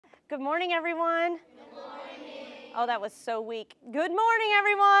Good morning, everyone. Good morning. Oh, that was so weak. Good morning,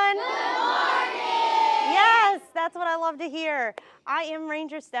 everyone. Good morning. Yes, that's what I love to hear. I am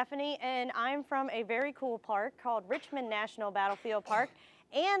Ranger Stephanie, and I'm from a very cool park called Richmond National Battlefield Park,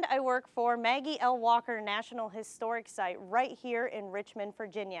 and I work for Maggie L. Walker National Historic Site right here in Richmond,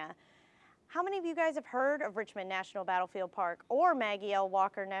 Virginia. How many of you guys have heard of Richmond National Battlefield Park or Maggie L.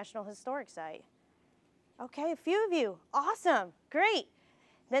 Walker National Historic Site? Okay, a few of you. Awesome. Great.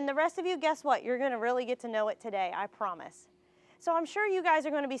 Then the rest of you, guess what? You're going to really get to know it today, I promise. So I'm sure you guys are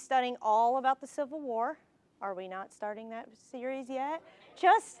going to be studying all about the Civil War. Are we not starting that series yet?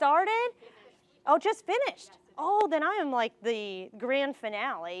 Just started? Oh, just finished. Oh, then I am like the grand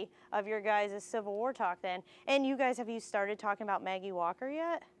finale of your guys' Civil War talk then. And you guys, have you started talking about Maggie Walker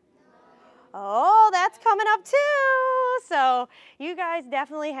yet? Oh, that's coming up too. So you guys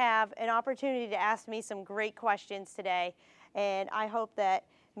definitely have an opportunity to ask me some great questions today. And I hope that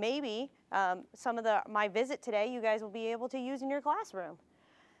maybe some of my visit today you guys will be able to use in your classroom.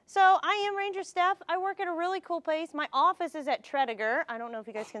 So I am Ranger Steph. I work at a really cool place. My office is at Tredegar. I don't know if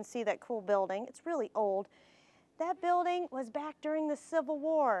you guys can see that cool building. It's really old. That building was back during the Civil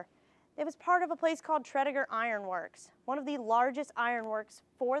War. It was part of a place called Tredegar Iron Works, one of the largest ironworks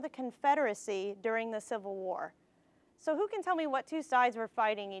for the Confederacy during the Civil War. So who can tell me what two sides were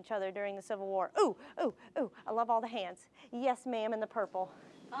fighting each other during the Civil War? Ooh, ooh, ooh, I love all the hands. Yes, ma'am, in the purple.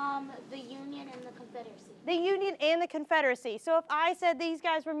 The Union and the Confederacy. The Union and the Confederacy. So if I said these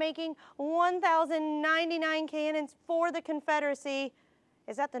guys were making 1,099 cannons for the Confederacy,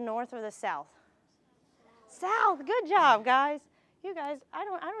 is that the North or the South? South. Good job, guys. You guys, I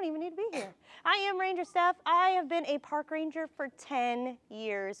don't even need to be here. I am Ranger Steph. I have been a park ranger for 10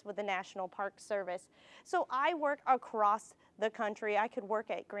 years with the National Park Service. So I work across the country. I could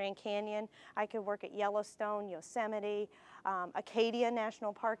work at Grand Canyon. I could work at Yellowstone, Yosemite, Acadia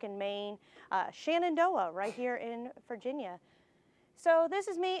National Park in Maine, Shenandoah right here in Virginia. So this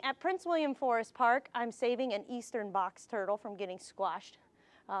is me at Prince William Forest Park. I'm saving an eastern box turtle from getting squashed.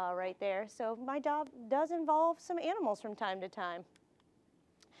 Right there. So my job does involve some animals from time to time.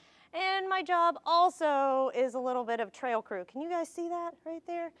 And my job also is a little bit of trail crew. Can you guys see that right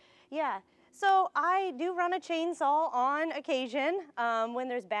there? Yeah. So I do run a chainsaw on occasion when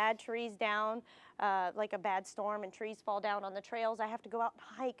there's bad trees down, like a bad storm and trees fall down on the trails. I have to go out and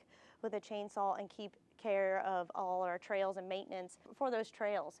hike with a chainsaw and keep care of all our trails and maintenance for those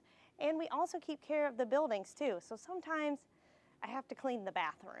trails. And we also keep care of the buildings too. So sometimes I have to clean the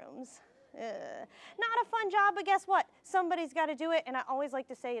bathrooms. Not a fun job, but guess what? Somebody's got to do it, and I always like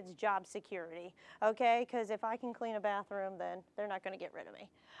to say it's job security, okay? Because if I can clean a bathroom, then they're not going to get rid of me.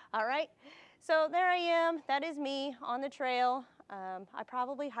 All right? So there I am. That is me on the trail. I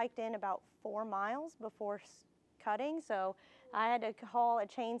probably hiked in about 4 miles before cutting, so I had to haul a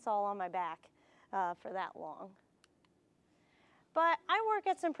chainsaw on my back for that long. But I work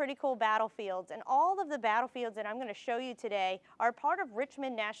at some pretty cool battlefields, and all of the battlefields that I'm going to show you today are part of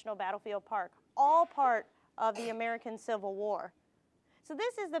Richmond National Battlefield Park, all part of the American Civil War. So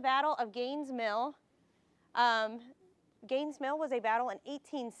this is the Battle of Gaines Mill. Gaines Mill was a battle in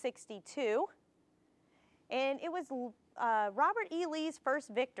 1862, and it was Robert E. Lee's first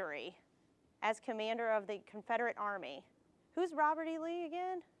victory as commander of the Confederate Army. Who's Robert E. Lee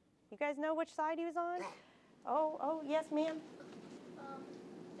again? You guys know which side he was on? Oh, yes, ma'am.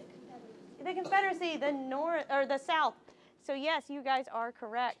 The Confederacy, the North or the South. So yes, you guys are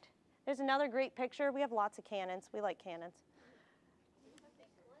correct. There's another great picture. We have lots of cannons. We like cannons.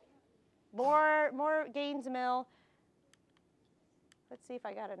 More Gaines Mill. Let's see if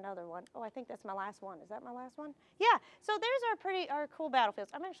I got another one. Oh, I think that's my last one. Is that my last one? Yeah. So there's our cool battlefields.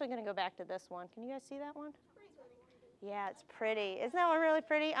 I'm actually going to go back to this one. Can you guys see that one? Yeah, it's pretty. Isn't that one really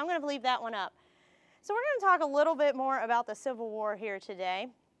pretty? I'm going to leave that one up. So we're going to talk a little bit more about the Civil War here today.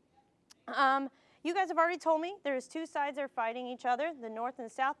 You guys have already told me there's two sides that are fighting each other, the North and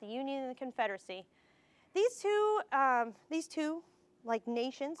the South, the Union and the Confederacy. These two like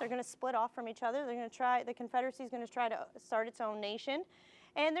nations are going to split off from each other. The Confederacy is going to try to start its own nation,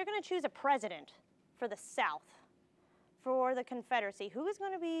 and they're going to choose a president for the South, for the Confederacy. Who is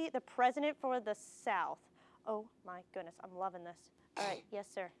going to be the president for the South? Oh my goodness, I'm loving this. All right, yes,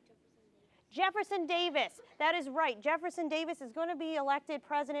 sir. Jefferson Davis, that is right. Jefferson Davis is going to be elected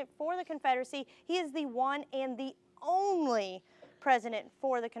president for the Confederacy. He is the one and the only president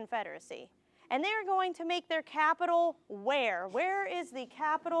for the Confederacy. And they're going to make their capital where? Where is the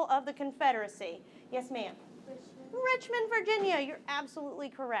capital of the Confederacy? Yes, ma'am. Richmond, Virginia. You're absolutely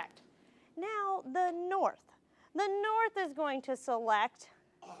correct. Now, the North. The North is going to select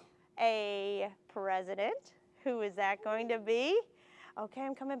a president. Who is that going to be? Okay,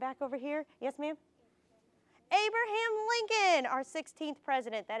 I'm coming back over here. Yes, ma'am? Abraham Lincoln, our 16th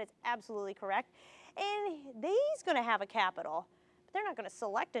president. That is absolutely correct. And he's going to have a capital. But they're not going to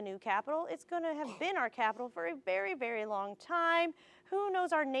select a new capital. It's going to have been our capital for a very, very long time. Who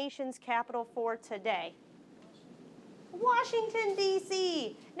knows our nation's capital for today? Washington,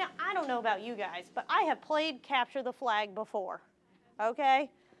 D.C. Now, I don't know about you guys, but I have played Capture the Flag before. Okay?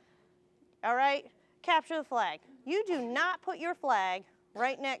 All right? Capture the flag. You do not put your flag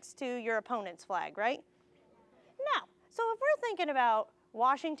right next to your opponent's flag, right? No. So if we're thinking about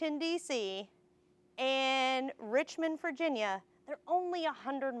Washington, D.C. and Richmond, Virginia, they're only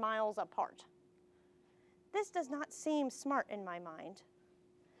 100 miles apart. This does not seem smart in my mind.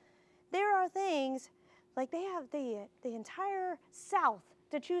 There are things, like they have the entire South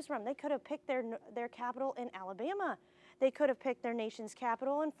to choose from. They could have picked their capital in Alabama. They could have picked their nation's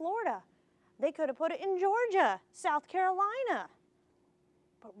capital in Florida. They could have put it in Georgia, South Carolina.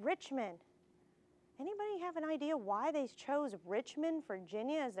 But Richmond, anybody have an idea why they chose Richmond,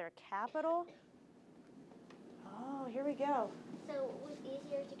 Virginia as their capital? Oh, here we go. So it was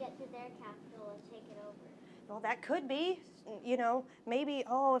easier to get to their capital and take it over. Well, that could be. You know, maybe,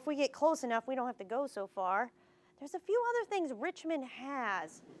 oh, if we get close enough, we don't have to go so far. There's a few other things Richmond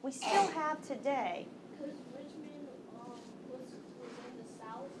has. We still have today. Because Richmond was in the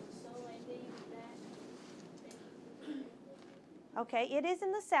South, so like they used that. Okay, it is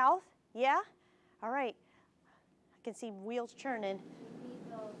in the South. Yeah? All right. I can see wheels churning. Maybe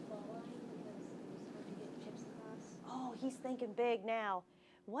the fall line because it's hard to get chips across. Oh, he's thinking big now.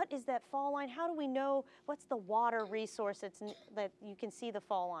 What is that fall line? How do we know what's the water resource that you can see the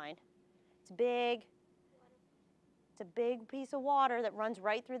fall line? It's big. It's a big piece of water that runs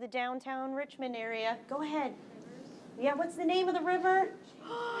right through the downtown Richmond area. Go ahead. Yeah, what's the name of the river?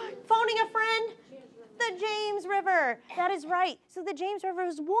 Phoning a friend? The James River. That is right. So the James River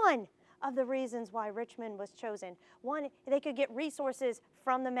is one of the reasons why Richmond was chosen. One, they could get resources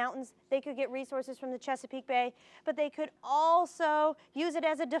from the mountains. They could get resources from the Chesapeake Bay, but they could also use it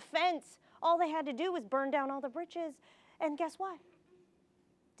as a defense. All they had to do was burn down all the bridges. And guess what?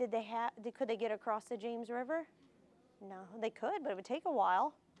 Could they get across the James River? No, they could, but it would take a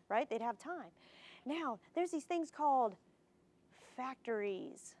while, right? They'd have time. Now, there's these things called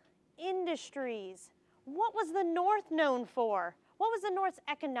factories, industries. What was the North known for? What was the North's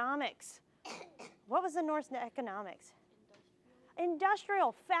economics? What was the North's economics?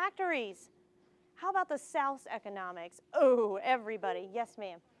 Industrial factories. How about the South's economics? Oh, everybody. Yes,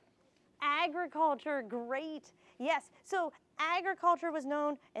 ma'am. Agriculture, great. Yes, so agriculture was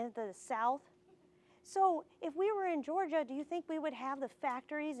known in the South. So if we were in Georgia, do you think we would have the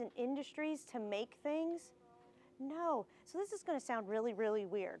factories and industries to make things? No. So this is going to sound really, really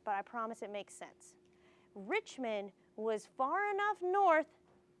weird, but I promise it makes sense. Richmond was far enough north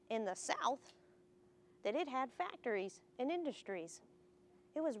in the South that it had factories and industries.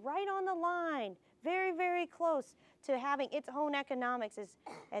 It was right on the line, very, very close to having its own economics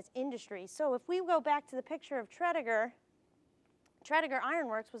as industry. So if we go back to the picture of Tredegar, Tredegar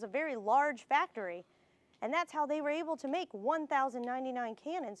Ironworks was a very large factory, and that's how they were able to make 1,099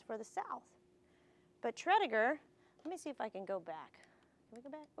 cannons for the South. But Tredegar, let me see if I can go back. Can we go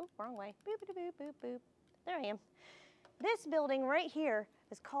back? Oh, wrong way. Boop, boop, boop, boop, boop. There I am. This building right here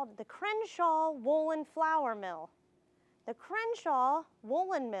is called the Crenshaw Woolen Flour Mill. The Crenshaw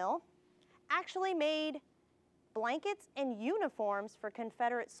Woolen Mill actually made blankets and uniforms for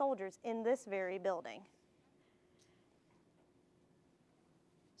Confederate soldiers in this very building.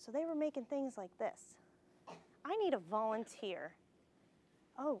 So they were making things like this. I need a volunteer.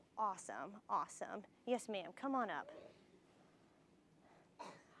 Oh, awesome, awesome. Yes, ma'am, come on up.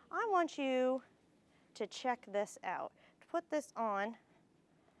 I want you to check this out. Put this on.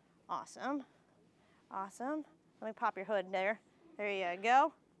 Awesome, awesome. Let me pop your hood there. There you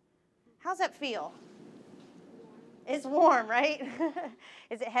go. How's that feel? It's warm, right?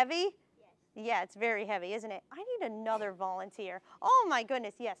 Is it heavy? Yes. Yeah, it's very heavy, isn't it? I need another volunteer. Oh my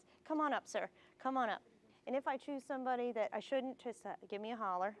goodness, yes. Come on up, sir. Come on up. And if I choose somebody that I shouldn't, just give me a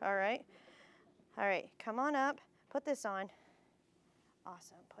holler, all right? All right, come on up. Put this on.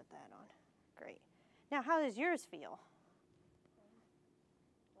 Awesome, put that on. Great. Now, how does yours feel?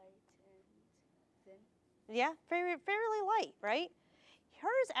 Light and thin. Yeah, fairly light, right?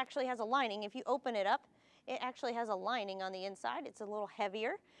 Hers actually has a lining. If you open it up, it actually has a lining on the inside. It's a little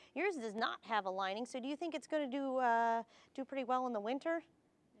heavier. Yours does not have a lining, so do you think it's going to do pretty well in the winter?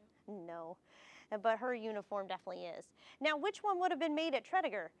 No. But her uniform definitely is. Now, which one would have been made at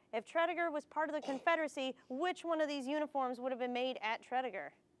Tredegar? If Tredegar was part of the Confederacy, which one of these uniforms would have been made at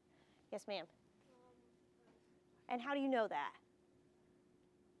Tredegar? Yes, ma'am. And how do you know that?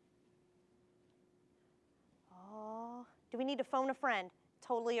 Do we need to phone a friend?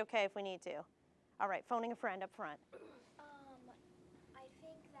 Totally okay if we need to. All right, phoning a friend up front. I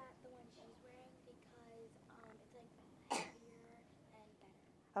think that the one she's wearing because it's like heavier and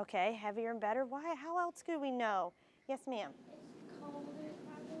better. Okay, heavier and better. Why? How else could we know? Yes, ma'am. It's colder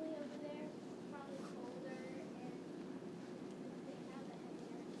probably over there. Probably colder and they have a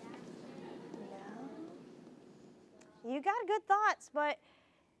heavier jacket. No. You got good thoughts, but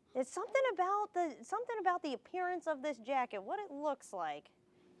it's something about the appearance of this jacket, what it looks like.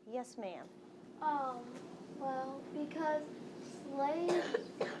 Yes, ma'am. Well, because slaves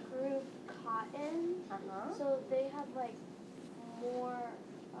grew cotton, so they had like more,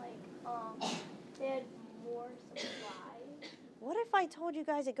 they had more supply. What if I told you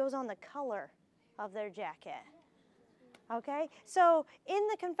guys it goes on the color of their jacket? Okay, so in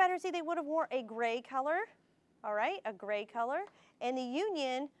the Confederacy, they would have wore a gray color, all right, a gray color, and the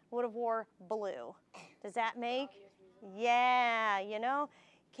Union would have wore blue. Does that make? Yeah, you know,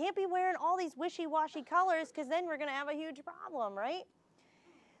 can't be wearing all these wishy-washy colors because then we're gonna have a huge problem, right?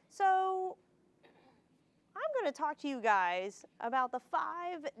 So I'm gonna talk to you guys about the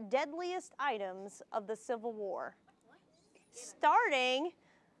 5 deadliest items of the Civil War. Starting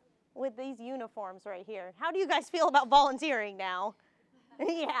with these uniforms right here. How do you guys feel about volunteering now?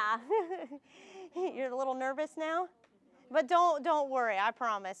 Yeah. You're a little nervous now? But don't worry, I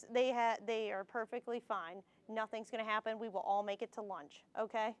promise. They are perfectly fine. Nothing's gonna happen. We will all make it to lunch,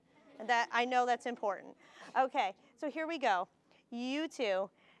 okay? And I know that's important. Okay, so here we go. You two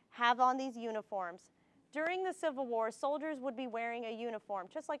have on these uniforms. During the Civil War, soldiers would be wearing a uniform,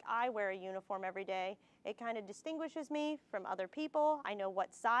 just like I wear a uniform every day. It kind of distinguishes me from other people. I know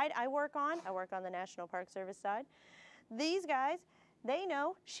what side I work on. I work on the National Park Service side. These guys, they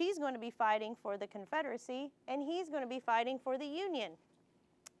know she's going to be fighting for the Confederacy and he's going to be fighting for the Union.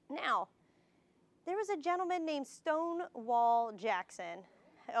 Now, there was a gentleman named Stonewall Jackson.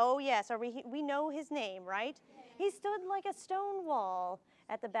 Oh yes, we know his name, right? He stood like a stone wall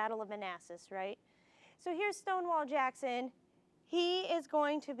at the Battle of Manassas, right? So here's Stonewall Jackson. He is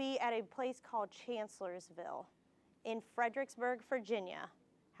going to be at a place called Chancellorsville in Fredericksburg, Virginia.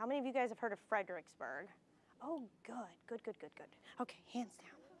 How many of you guys have heard of Fredericksburg? Oh, good. Okay, hands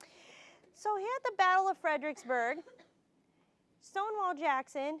down. So here at the Battle of Fredericksburg, Stonewall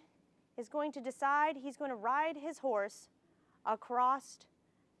Jackson is going to decide he's going to ride his horse across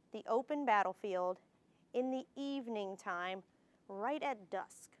the open battlefield in the evening time, right at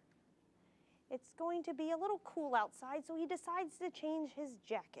dusk. It's going to be a little cool outside, so he decides to change his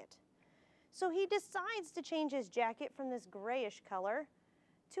jacket. So he decides to change his jacket from this grayish color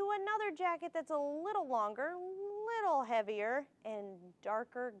to another jacket that's a little longer, little heavier, and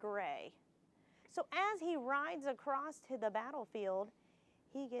darker gray. So as he rides across to the battlefield,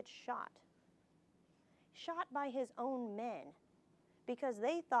 he gets shot. Shot by his own men because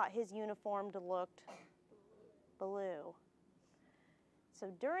they thought his uniform looked blue.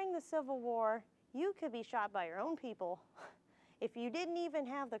 So during the Civil War, you could be shot by your own people if you didn't even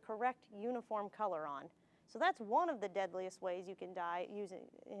have the correct uniform color on. So that's one of the deadliest ways you can die using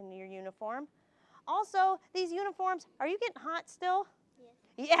in your uniform. Also, these uniforms, are you getting hot still?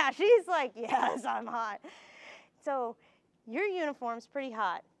 Yes. Yeah, she's like, yes, I'm hot. So your uniform's pretty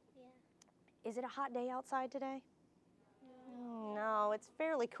hot. Yeah. Is it a hot day outside today? No, it's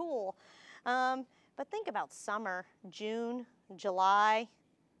fairly cool. But think about summer, June, July.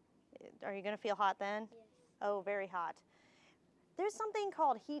 Are you going to feel hot then? Yes. Oh, very hot. There's something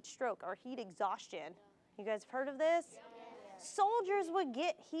called heat stroke or heat exhaustion. You guys have heard of this? Yes. Soldiers would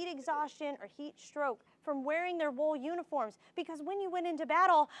get heat exhaustion or heat stroke from wearing their wool uniforms because when you went into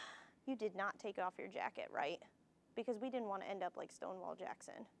battle, you did not take off your jacket, right? Because we didn't want to end up like Stonewall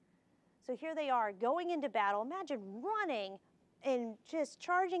Jackson. So here they are going into battle. Imagine running and just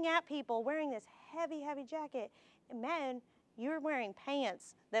charging at people wearing this heavy, heavy jacket. And man, you're wearing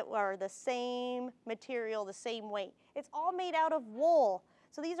pants that are the same material, the same weight. It's all made out of wool.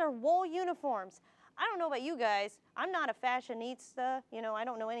 So these are wool uniforms. I don't know about you guys. I'm not a fashionista. You know, I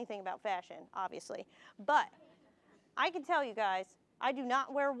don't know anything about fashion, obviously. But I can tell you guys, I do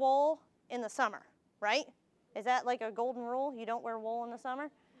not wear wool in the summer, right? Is that like a golden rule? You don't wear wool in the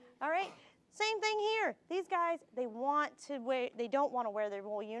summer? All right. Same thing here. These guys, they don't want to wear their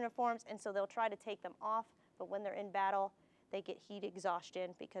wool uniforms, and so they'll try to take them off. But when they're in battle, they get heat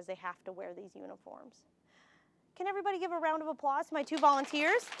exhaustion because they have to wear these uniforms. Can everybody give a round of applause to my 2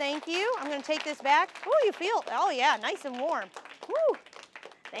 volunteers? Thank you. I'm going to take this back. Oh, you feel, oh yeah, nice and warm. Woo.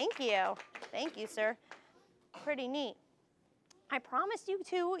 Thank you. Thank you, sir. Pretty neat. I promised you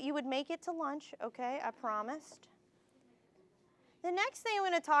two you would make it to lunch, okay? I promised. The next thing I'm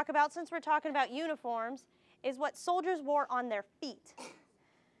going to talk about, since we're talking about uniforms, is what soldiers wore on their feet.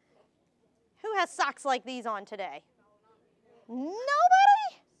 Who has socks like these on today? Nobody?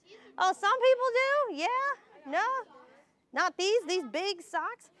 Oh, some people do? Yeah? No? Not these big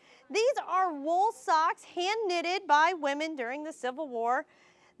socks? These are wool socks hand knitted by women during the Civil War.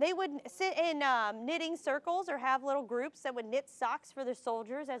 They would sit in knitting circles or have little groups that would knit socks for their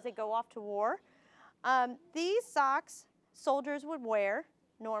soldiers as they go off to war. These socks soldiers would wear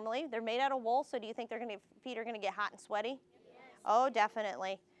normally. They're made out of wool, so do you think their feet are going to get hot and sweaty? Yes. Oh,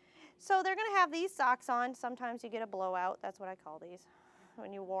 definitely. So they're going to have these socks on. Sometimes you get a blowout. That's what I call these,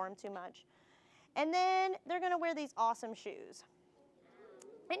 when you wore them too much. And then they're going to wear these awesome shoes.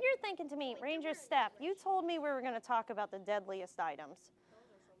 And you're thinking to me, Ranger Steph, you told me we were going to talk about the deadliest items.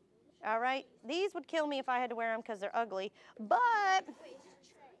 All right? These would kill me if I had to wear them because they're ugly. But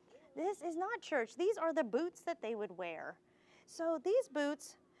this is not church. These are the boots that they would wear. So these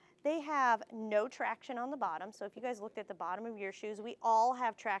boots, they have no traction on the bottom. So if you guys looked at the bottom of your shoes, we all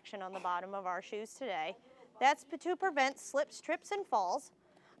have traction on the bottom of our shoes today. That's to prevent slips, trips, and falls.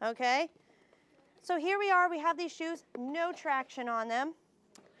 Okay? So here we are. We have these shoes, no traction on them.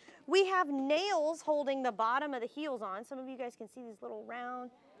 We have nails holding the bottom of the heels on. Some of you guys can see these little round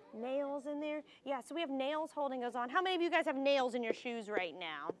nails in there. Yeah, so we have nails holding those on. How many of you guys have nails in your shoes right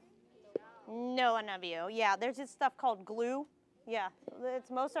now? No one of you. Yeah, there's this stuff called glue. Yeah,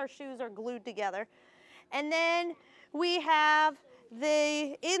 most of our shoes are glued together. And then we have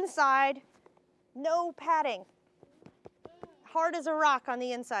the inside, no padding. Hard as a rock on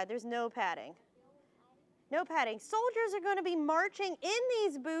the inside. There's no padding. No padding. Soldiers are going to be marching in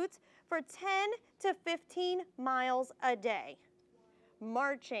these boots for 10 to 15 miles a day.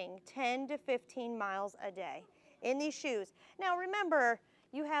 Marching 10 to 15 miles a day in these shoes. Now remember,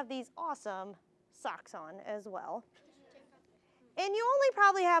 you have these awesome socks on as well. And you only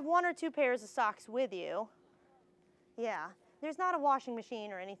probably have 1 or 2 pairs of socks with you. Yeah, there's not a washing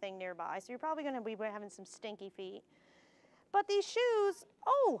machine or anything nearby, so you're probably going to be having some stinky feet. But these shoes,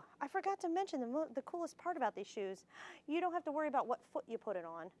 oh, I forgot to mention the coolest part about these shoes. You don't have to worry about what foot you put it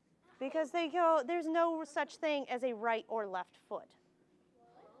on because there's no such thing as a right or left foot.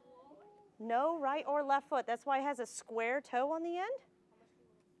 No right or left foot. That's why it has a square toe on the end.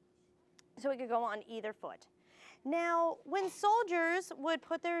 So it could go on either foot. Now, when soldiers would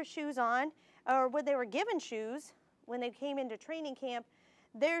put their shoes on, or when they were given shoes, when they came into training camp,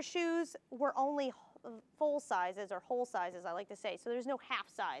 their shoes were only full sizes, or whole sizes, I like to say. So there's no half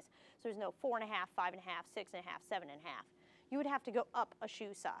size. So there's no 4.5, 5.5, 6.5, 7.5. You would have to go up a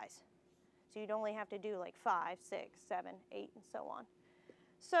shoe size. So you'd only have to do like 5, 6, 7, 8, and so on.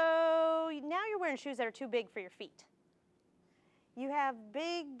 So now you're wearing shoes that are too big for your feet. You have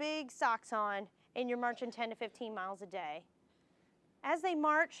big, big socks on, and you're marching 10 to 15 miles a day. As they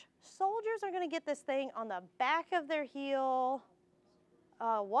march, soldiers are going to get this thing on the back of their heel.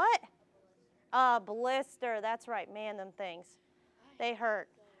 What? A blister. That's right, man, them things. They hurt,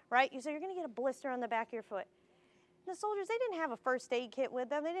 right? So you're going to get a blister on the back of your foot. The soldiers, they didn't have a first aid kit with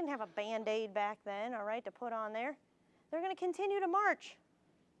them. They didn't have a Band-Aid back then, all right, to put on there. They're going to continue to march.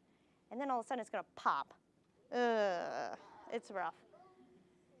 And then all of a sudden it's going to pop. It's rough.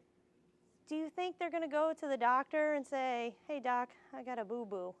 Do you think they're going to go to the doctor and say, hey, doc, I got a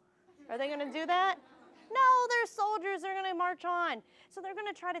boo-boo? Are they going to do that? No, they're soldiers. They're going to march on. So they're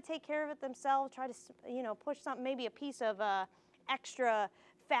going to try to take care of it themselves, try to, push something, maybe a piece of extra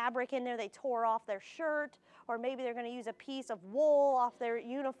fabric in there they tore off their shirt, or maybe they're going to use a piece of wool off their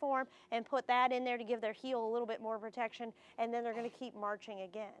uniform and put that in there to give their heel a little bit more protection, and then they're going to keep marching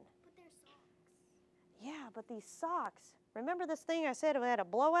again. But they're socks. Yeah, but these socks, remember this thing I said had a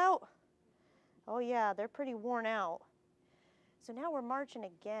blowout? Oh yeah, they're pretty worn out. So now we're marching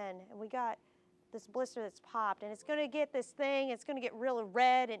again, and we got this blister that's popped, and it's going to get this thing, it's going to get really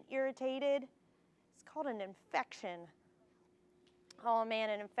red and irritated. It's called an infection. Oh man,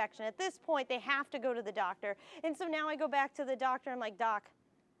 an infection. At this point, they have to go to the doctor. And so now I go back to the doctor. I'm like, Doc,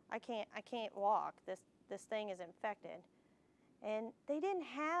 I can't walk. This thing is infected. And they didn't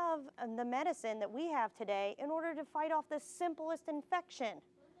have the medicine that we have today in order to fight off the simplest infection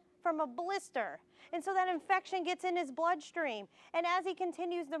from a blister. And so that infection gets in his bloodstream. And as he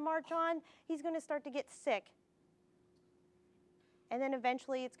continues to march on, he's going to start to get sick. And then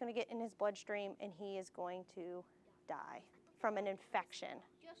eventually it's going to get in his bloodstream and he is going to die from an infection.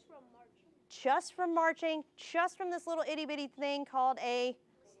 Just from marching. Just from marching, just from this little itty bitty thing called a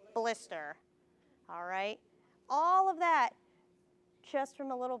blister. All right? All of that just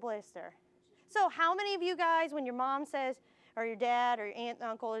from a little blister. So how many of you guys, when your mom says, or your dad or your aunt and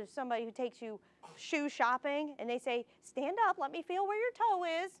uncle or somebody who takes you shoe shopping and they say, stand up, let me feel where your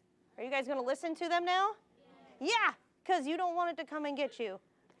toe is. Are you guys going to listen to them now? Yeah, because you don't want it to come and get you,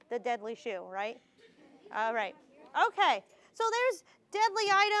 the deadly shoe, right? All right. Okay, so there's deadly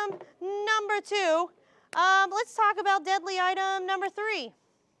item number 2. Let's talk about deadly item number 3.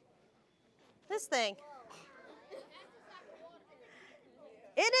 This thing.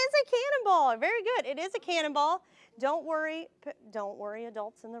 It is a cannonball. Very good. It is a cannonball. Don't worry,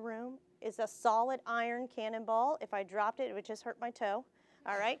 adults in the room. It's a solid iron cannonball. If I dropped it, it would just hurt my toe.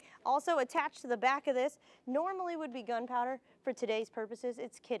 All right. Also attached to the back of this normally would be gunpowder. For today's purposes,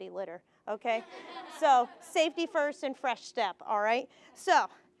 it's kitty litter. Okay. So safety first and fresh step. All right. So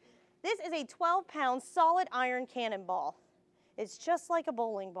this is a 12-pound solid iron cannonball. It's just like a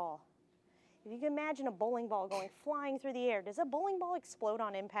bowling ball. If you can imagine a bowling ball going flying through the air, does a bowling ball explode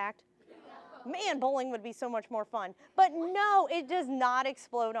on impact? No. Man, bowling would be so much more fun. But no, it does not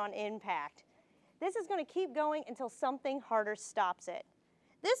explode on impact. This is going to keep going until something harder stops it.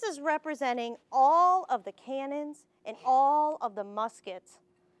 This is representing all of the cannons and all of the muskets,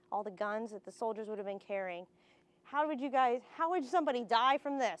 all the guns that the soldiers would have been carrying. How would somebody die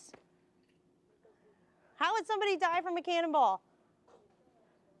from this? How would somebody die from a cannonball?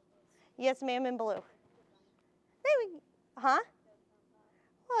 Yes, ma'am, in blue. Huh?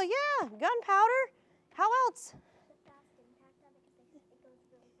 Well, yeah, gunpowder. How else? The fast impact of it because it goes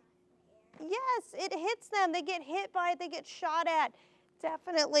really fast in the air. Yes, it hits them. They get hit by it. They get shot at.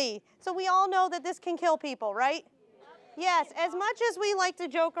 Definitely. So we all know that this can kill people, right? Yes, as much as we like to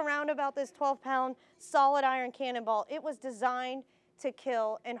joke around about this 12-pound solid iron cannonball, it was designed to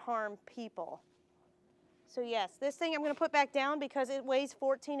kill and harm people. So yes, this thing I'm going to put back down because it weighs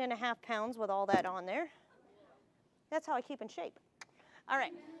 14.5 pounds with all that on there. That's how I keep in shape. All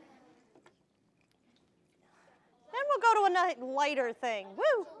right. Then we'll go to a lighter thing.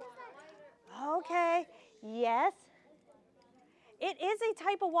 Woo! Okay. Yes. It is a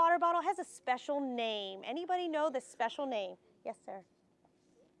type of water bottle. It has a special name. Anybody know the special name? Yes, sir.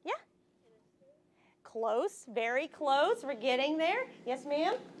 Yeah? Close. Very close. We're getting there. Yes,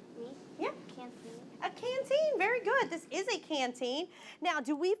 ma'am? Me? Yeah. Canteen. A canteen, very good. This is a canteen. Now,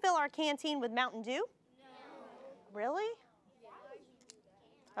 do we fill our canteen with Mountain Dew? No. Really?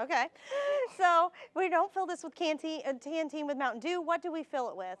 Okay. So we don't fill this with canteen with Mountain Dew. What do we fill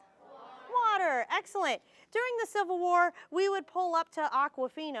it with? Water. Excellent. During the Civil War, we would pull up to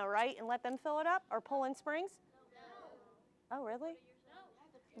Aquafina, right, and let them fill it up, or Poland Springs? No. Oh, really?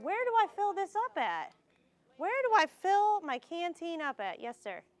 No. Where do I fill this up at? Where do I fill my canteen up at? Yes,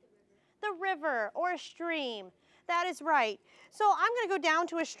 sir. The river or a stream. That is right. So I'm going to go down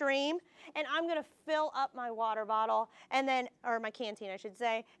to a stream and I'm going to fill up my water bottle and then, or my canteen I should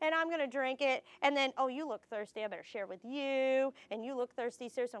say, and I'm going to drink it and then, oh, you look thirsty, I better share with you, and you look thirsty,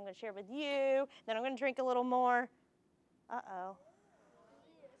 sir, so I'm going to share with you, then I'm going to drink a little more. Uh-oh.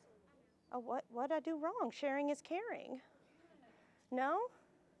 Oh, what did I do wrong? Sharing is caring. No?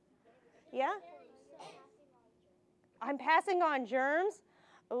 Yeah? I'm passing on germs?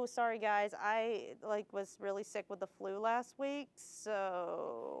 Oh, sorry guys, I was really sick with the flu last week,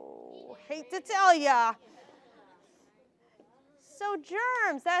 so hate to tell ya. So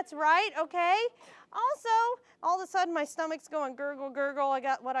germs, that's right, okay. Also, all of a sudden my stomach's going gurgle, gurgle. I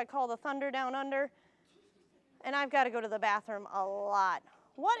got what I call the thunder down under, and I've got to go to the bathroom a lot.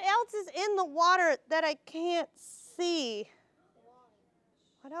 What else is in the water that I can't see?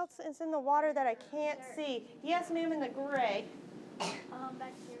 What else is in the water that I can't see? Yes, ma'am, in the gray.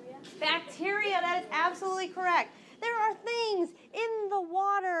 Bacteria. Bacteria, that is absolutely correct. There are things in the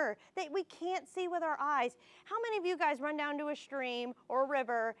water that we can't see with our eyes. How many of you guys run down to a stream or a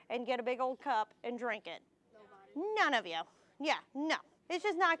river and get a big old cup and drink it? Nobody. None of you. Yeah, no. It's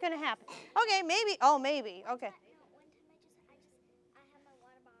just not going to happen. Okay, maybe. Oh, maybe. Okay. One time I had my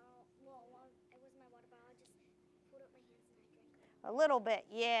water bottle. Well, it was my water bottle. I just pulled up my hands and I drank it. A little bit,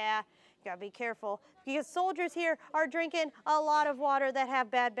 yeah. You gotta be careful because soldiers here are drinking a lot of water that have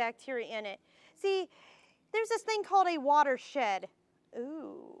bad bacteria in it. See, there's this thing called a watershed.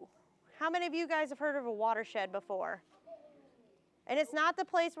 Ooh. How many of you guys have heard of a watershed before? And it's not the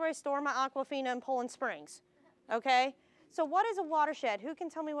place where I store my Aquafina in Poland Springs, okay? So what is a watershed? Who can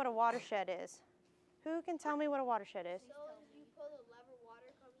tell me what a watershed is? Who can tell me what a watershed is? So you pull the lever, water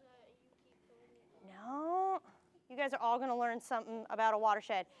comes out, and you keep filling it. No. You guys are all going to learn something about a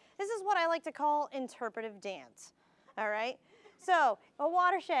watershed. This is what I like to call interpretive dance, all right? So a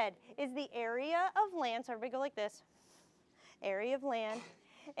watershed is the area of land, so everybody go like this, area of land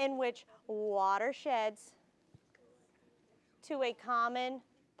in which water sheds to a common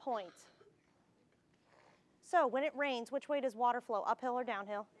point. So when it rains, which way does water flow, uphill or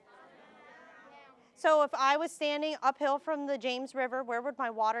downhill? So if I was standing uphill from the James River, where would my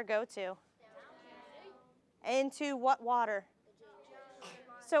water go to? Into what water?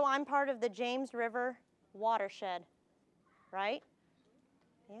 So I'm part of the James River watershed, right?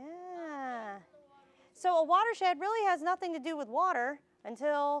 Yeah. So a watershed really has nothing to do with water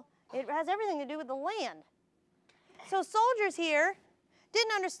until it has everything to do with the land. So soldiers here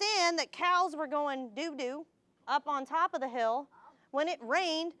didn't understand that cows were going doo-doo up on top of the hill. When it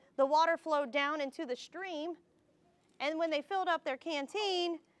rained, the water flowed down into the stream. And when they filled up their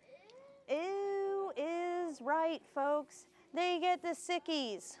canteen, ew is right, folks. They get the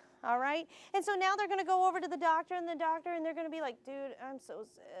sickies, all right? And so now they're going to go over to the doctor, and they're going to be like, dude, I'm so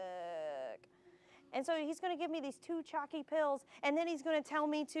sick. And so he's going to give me these 2 chalky pills, and then he's going to tell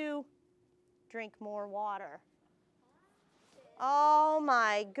me to drink more water. Oh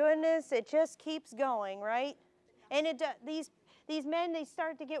my goodness, it just keeps going, right? And these men, they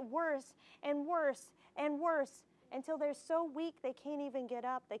start to get worse and worse and worse until they're so weak they can't even get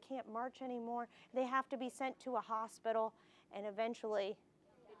up, they can't march anymore. They have to be sent to a hospital and eventually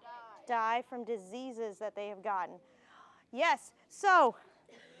die from diseases that they have gotten. Yes, so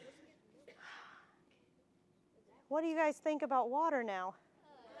what do you guys think about water now?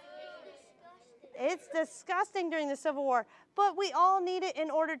 It's disgusting during the Civil War, but we all need it in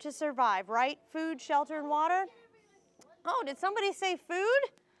order to survive, right? Food, shelter, and water. Oh, did somebody say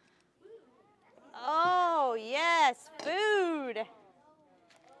food? Oh, yes, food.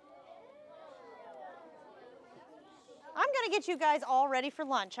 I'm going to get you guys all ready for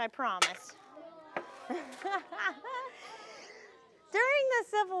lunch, I promise. During the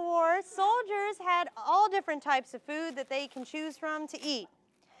Civil War, soldiers had all different types of food that they can choose from to eat.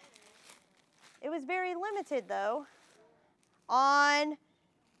 It was very limited, though, on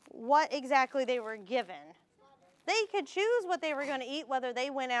what exactly they were given. They could choose what they were going to eat, whether they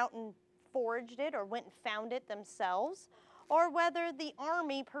went out and foraged it or went and found it themselves, or whether the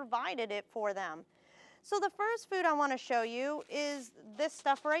army provided it for them. So the first food I want to show you is this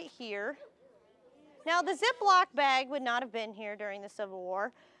stuff right here. Now, the Ziploc bag would not have been here during the Civil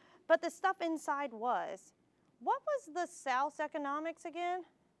War, but the stuff inside was. What was the South's economics again?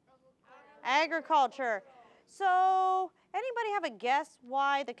 Agriculture. So, anybody have a guess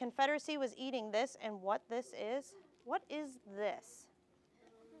why the Confederacy was eating this and what this is? What is this?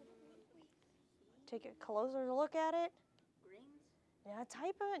 Take a closer look at it. Grains? Yeah,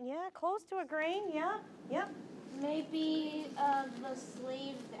 type of it. Yeah, close to a grain. Yeah, yep. Maybe the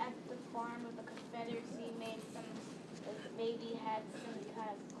slaves at the farm of the Confederacy made some, maybe had some kind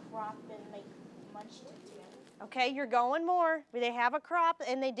of crop and like munched it together. Okay, you're going more. They have a crop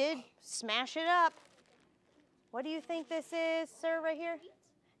and they did smash it up. What do you think this is, sir, right here?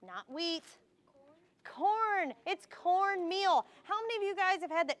 Not wheat. Corn. It's cornmeal. How many of you guys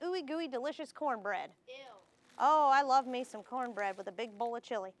have had the ooey gooey delicious cornbread? Ew. Oh, I love me some cornbread with a big bowl of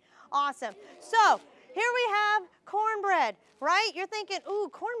chili. Awesome. So here we have cornbread, right? You're thinking, ooh,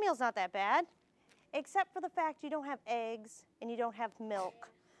 cornmeal's not that bad, except for the fact you don't have eggs and you don't have milk.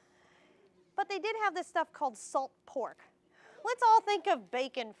 But they did have this stuff called salt pork. Let's all think of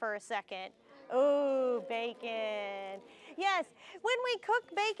bacon for a second. Ooh, bacon. Yes, when we cook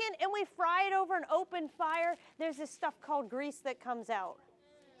bacon and we fry it over an open fire, there's this stuff called grease that comes out.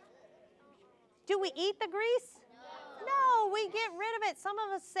 Do we eat the grease? No, we get rid of it. Some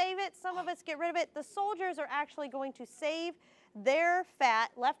of us save it, some of us get rid of it. The soldiers are actually going to save their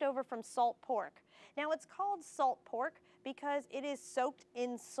fat left over from salt pork. Now, it's called salt pork because it is soaked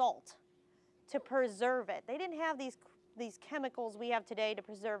in salt to preserve it. They didn't have these chemicals we have today to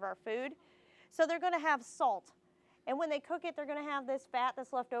preserve our food. So they're going to have salt. And when they cook it, they're going to have this fat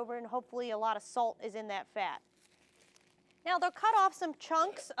that's left over, and hopefully a lot of salt is in that fat. Now, they'll cut off some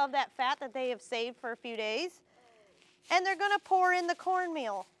chunks of that fat that they have saved for a few days, and they're going to pour in the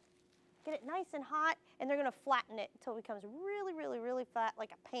cornmeal. Get it nice and hot, and they're going to flatten it until it becomes really, really, really flat,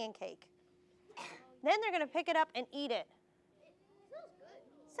 like a pancake. Then they're going to pick it up and eat it.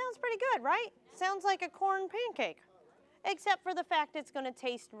 Sounds pretty good, right? Sounds like a corn pancake, except for the fact it's going to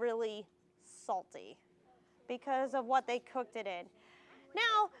taste really salty because of what they cooked it in.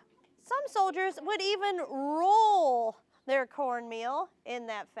 Now, some soldiers would even roll their cornmeal in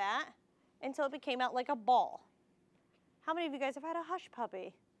that fat until it became out like a ball. How many of you guys have had a hush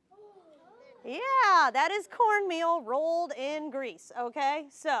puppy? Yeah, that is cornmeal rolled in grease, okay?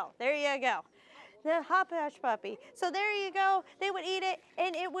 So, there you go. The hush puppy. So there you go. They would eat it,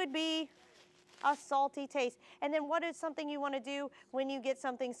 and it would be a salty taste. And then what is something you want to do when you get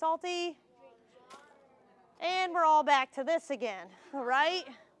something salty? And we're all back to this again, right?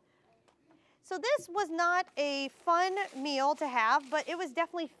 So this was not a fun meal to have, but it was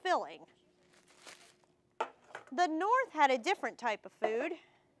definitely filling. The North had a different type of food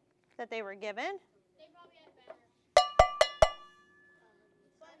that they were given. They probably had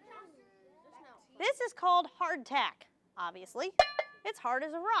This is called hardtack, obviously. It's hard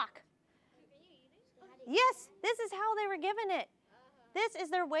as a rock. Yes, this is how they were given it. This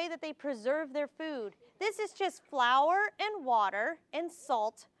is their way that they preserve their food. This is just flour and water and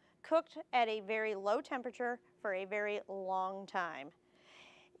salt cooked at a very low temperature for a very long time.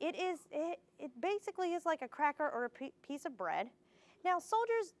 It basically is like a cracker or a piece of bread. Now,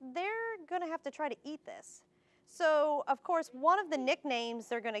 soldiers, they're going to have to try to eat this. So, of course, one of the nicknames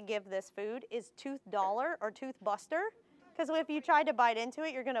they're going to give this food is Tooth Dollar or Tooth Buster, because if you tried to bite into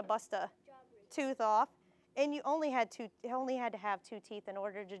it, you're going to bust a tooth off. And you only had to have 2 teeth in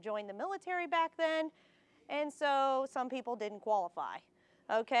order to join the military back then. And so some people didn't qualify.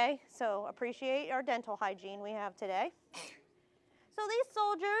 Okay, so appreciate our dental hygiene we have today. So these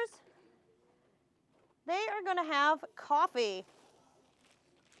soldiers, they are going to have coffee.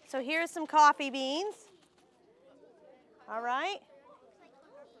 So here's some coffee beans. All right.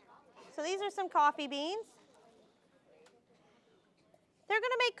 So these are some coffee beans. They're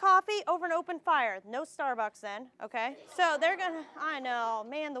going to make coffee over an open fire. No Starbucks then, okay? So they're going to, I know,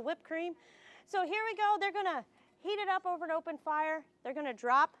 man, the whipped cream. So here we go. They're going to heat it up over an open fire. They're going to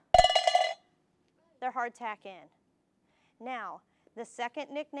drop their hardtack in. Now, the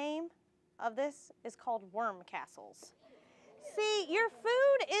second nickname of this is called worm castles. See, your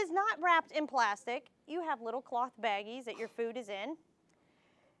food is not wrapped in plastic. You have little cloth baggies that your food is in.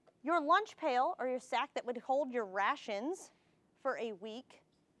 Your lunch pail or your sack that would hold your rations for a week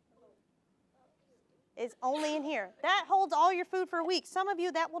is only in here. That holds all your food for a week. Some of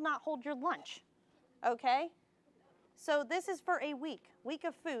you, that will not hold your lunch, okay? So this is for a week. Week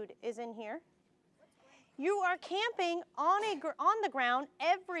of food is in here. You are camping on the ground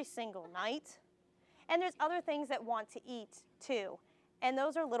every single night, and there's other things that want to eat too, and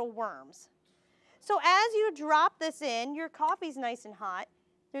those are little worms. So as you drop this in, your coffee's nice and hot.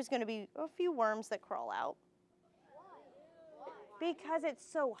 There's going to be a few worms that crawl out. Because it's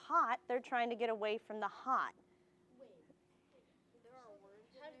so hot, they're trying to get away from the hot.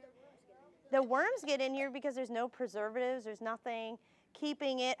 The worms get in here because there's no preservatives, there's nothing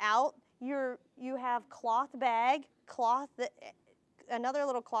keeping it out. You have cloth bag, another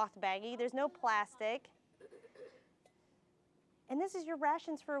little cloth baggie. There's no plastic. And this is your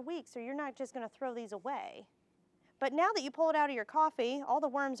rations for a week, so you're not just going to throw these away. But now that you pull it out of your coffee, all the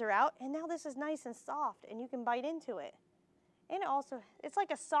worms are out, and now this is nice and soft, and you can bite into it. And it's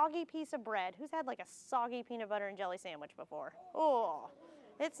like a soggy piece of bread. Who's had like a soggy peanut butter and jelly sandwich before? Oh,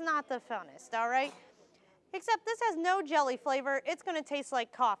 it's not the funnest, all right? Except this has no jelly flavor. It's going to taste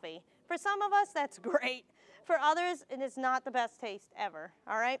like coffee. For some of us, that's great. For others, it is not the best taste ever,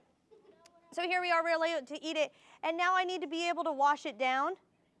 all right? So here we are, we're ready to eat it. And now I need to be able to wash it down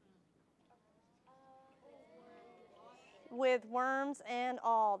with worms and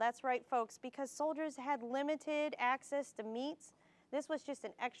all. That's right, folks, because soldiers had limited access to meats. This was just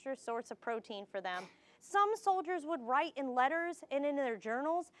an extra source of protein for them. Some soldiers would write in letters and in their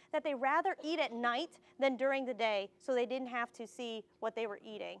journals that they rather eat at night than during the day, so they didn't have to see what they were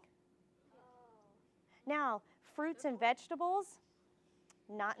eating. Now, fruits and vegetables,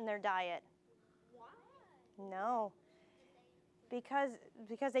 not in their diet. No. Because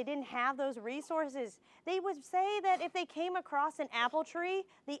they didn't have those resources. They would say that if they came across an apple tree,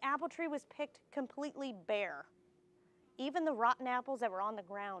 the apple tree was picked completely bare. Even the rotten apples that were on the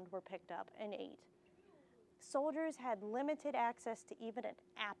ground were picked up and ate. Soldiers had limited access to even an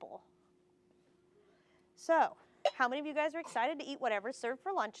apple. So, how many of you guys are excited to eat whatever's served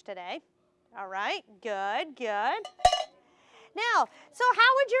for lunch today? All right, good, good. Now, so how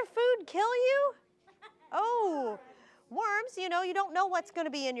would your food kill you? Oh, worms, you don't know what's going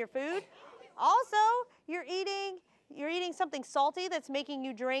to be in your food. Also, you're eating something salty that's making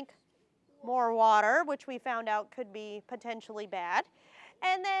you drink more water, which we found out could be potentially bad.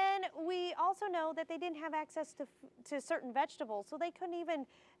 And then we also know that they didn't have access to certain vegetables, so they couldn't even,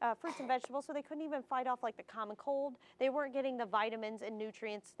 fruits and vegetables, so they couldn't even fight off like the common cold. They weren't getting the vitamins and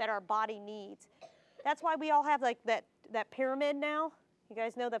nutrients that our body needs. That's why we all have like that pyramid now. You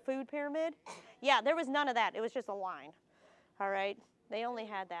guys know the food pyramid? Yeah, there was none of that. It was just a line. All right, they only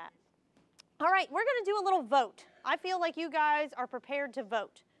had that. All right, we're gonna do a little vote. I feel like you guys are prepared to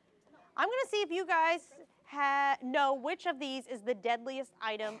vote. I'm gonna see if you guys know which of these is the deadliest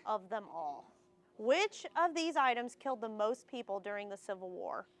item of them all. Which of these items killed the most people during the Civil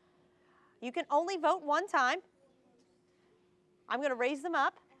War? You can only vote one time. I'm gonna raise them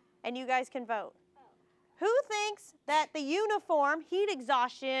up and you guys can vote. Who thinks that the uniform, heat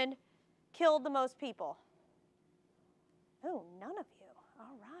exhaustion, killed the most people? Oh, none of you.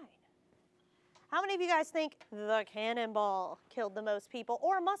 All right. How many of you guys think the cannonball killed the most people,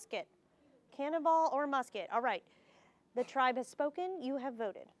 or a musket? cannonball or musket. All right. The tribe has spoken. You have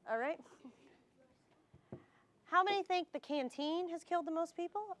voted. All right. How many think the canteen has killed the most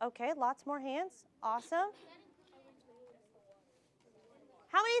people? Okay, lots more hands. Awesome.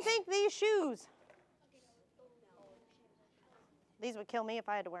 How many think these shoes? These would kill me if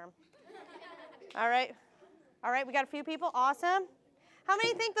I had to wear them. All right. All right, we got a few people. Awesome. How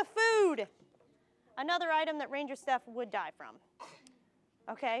many think the food? Another item that Ranger Steph would die from.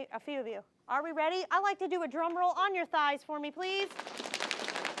 Okay, a few of you. Are we ready? I'd like to do a drum roll on your thighs for me, please.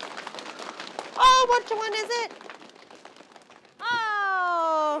 Oh, which one is it?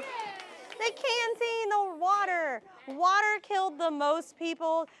 Oh, the canteen, the water. Water killed the most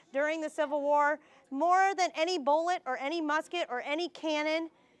people during the Civil War, more than any bullet or any musket or any cannon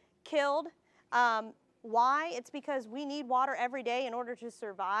killed. Why? It's because we need water every day in order to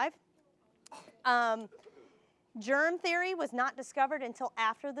survive. Germ theory was not discovered until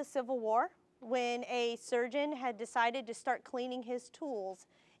after the Civil War, when a surgeon had decided to start cleaning his tools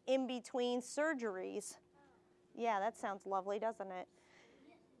in between surgeries. Yeah, that sounds lovely, doesn't it?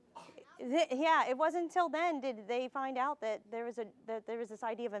 Yeah, it wasn't until then did they find out that there was this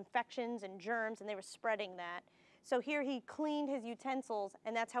idea of infections and germs, and they were spreading that. So here he cleaned his utensils,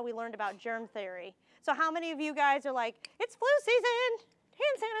 and that's how we learned about germ theory. So how many of you guys are like, it's flu season,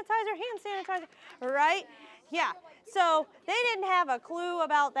 hand sanitizer, right? Yeah, so they didn't have a clue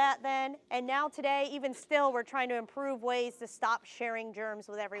about that then, and now today, even still, we're trying to improve ways to stop sharing germs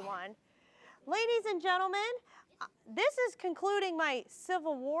with everyone. Ladies and gentlemen, this is concluding my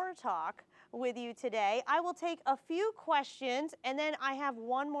Civil War talk with you today. I will take a few questions, and then I have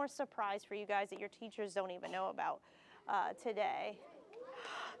one more surprise for you guys that your teachers don't even know about today.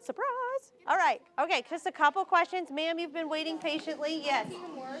 Surprise! All right, okay, just a couple questions. Ma'am, you've been waiting patiently. Yes. It's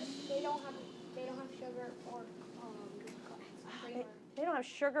even worse. They don't have sugar or creamer. They don't have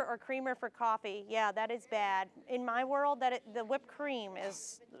sugar or creamer for coffee. Yeah, that is bad. In my world, the whipped cream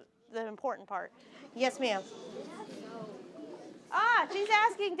is the important part. Yes, ma'am. Ah, she's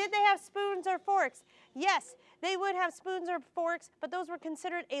asking, did they have spoons or forks? Yes, they would have spoons or forks, but those were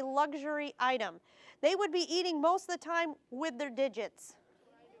considered a luxury item. They would be eating most of the time with their digits.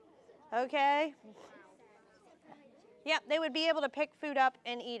 Okay? Yep, they would be able to pick food up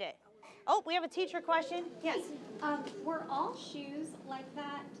and eat it. Oh, we have a teacher question. Yes. Were all shoes like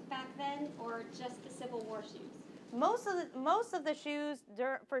that back then, or just the Civil War shoes? Most of the shoes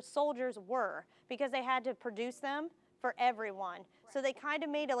for soldiers were, because they had to produce them for everyone. So they kind of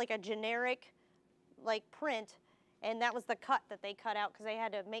made it like a generic print, and that was the cut that they cut out because they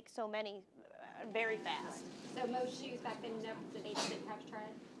had to make so many very fast. So most shoes back then, no, they didn't have tread?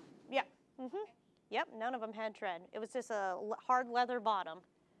 Yep. Yep, none of them had tread. It was just a hard leather bottom.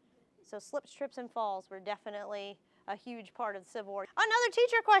 So slips, trips, and falls were definitely a huge part of the Civil War. Another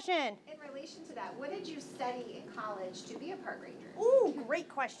teacher question. In relation to that, what did you study in college to be a park ranger? Ooh, great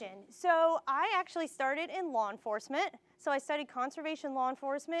question. So I actually started in law enforcement. So I studied conservation law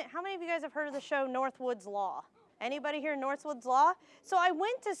enforcement. How many of you guys have heard of the show Northwoods Law? Anybody here Northwoods Law? So I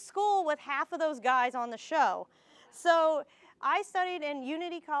went to school with half of those guys on the show. So I studied in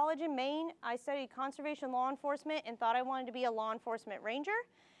Unity College in Maine. I studied conservation law enforcement and thought I wanted to be a law enforcement ranger.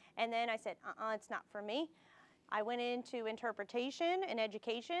 And then I said, it's not for me. I went into interpretation and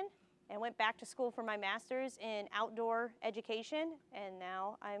education and went back to school for my master's in outdoor education. And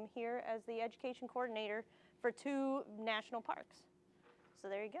now I'm here as the education coordinator for 2 national parks. So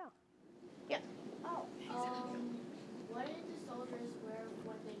there you go. Yeah. Oh, what did the soldiers wear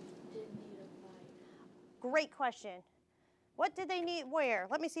when they didn't need to fight? Great question. What did they wear?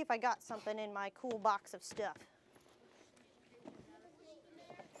 Let me see if I got something in my cool box of stuff.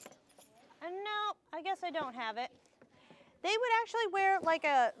 No, I guess I don't have it. They would actually wear like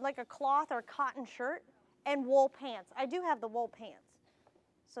a cloth or cotton shirt and wool pants. I do have the wool pants.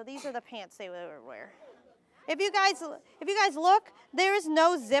 So these are the pants they would wear. If you guys look, there's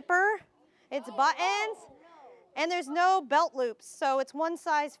no zipper. It's buttons, and there's no belt loops. So it's one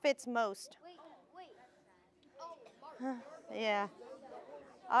size fits most. Yeah.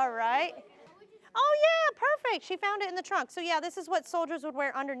 All right. Oh yeah, perfect. She found it in the trunk. So yeah, this is what soldiers would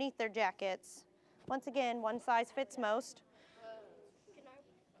wear underneath their jackets. Once again, one size fits most.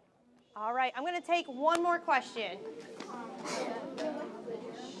 All right, I'm gonna take one more question.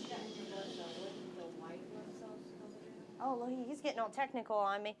 Oh, look, he's getting all technical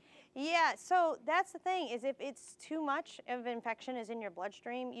on me. Yeah, so that's the thing, is if it's too much of infection is in your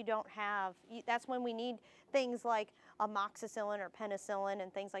bloodstream, you don't have, that's when we need things like amoxicillin or penicillin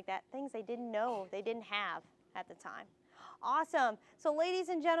and things like that, things they didn't know, they didn't have at the time. Awesome. So ladies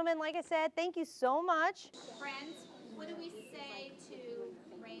and gentlemen, like I said, thank you so much. Friends,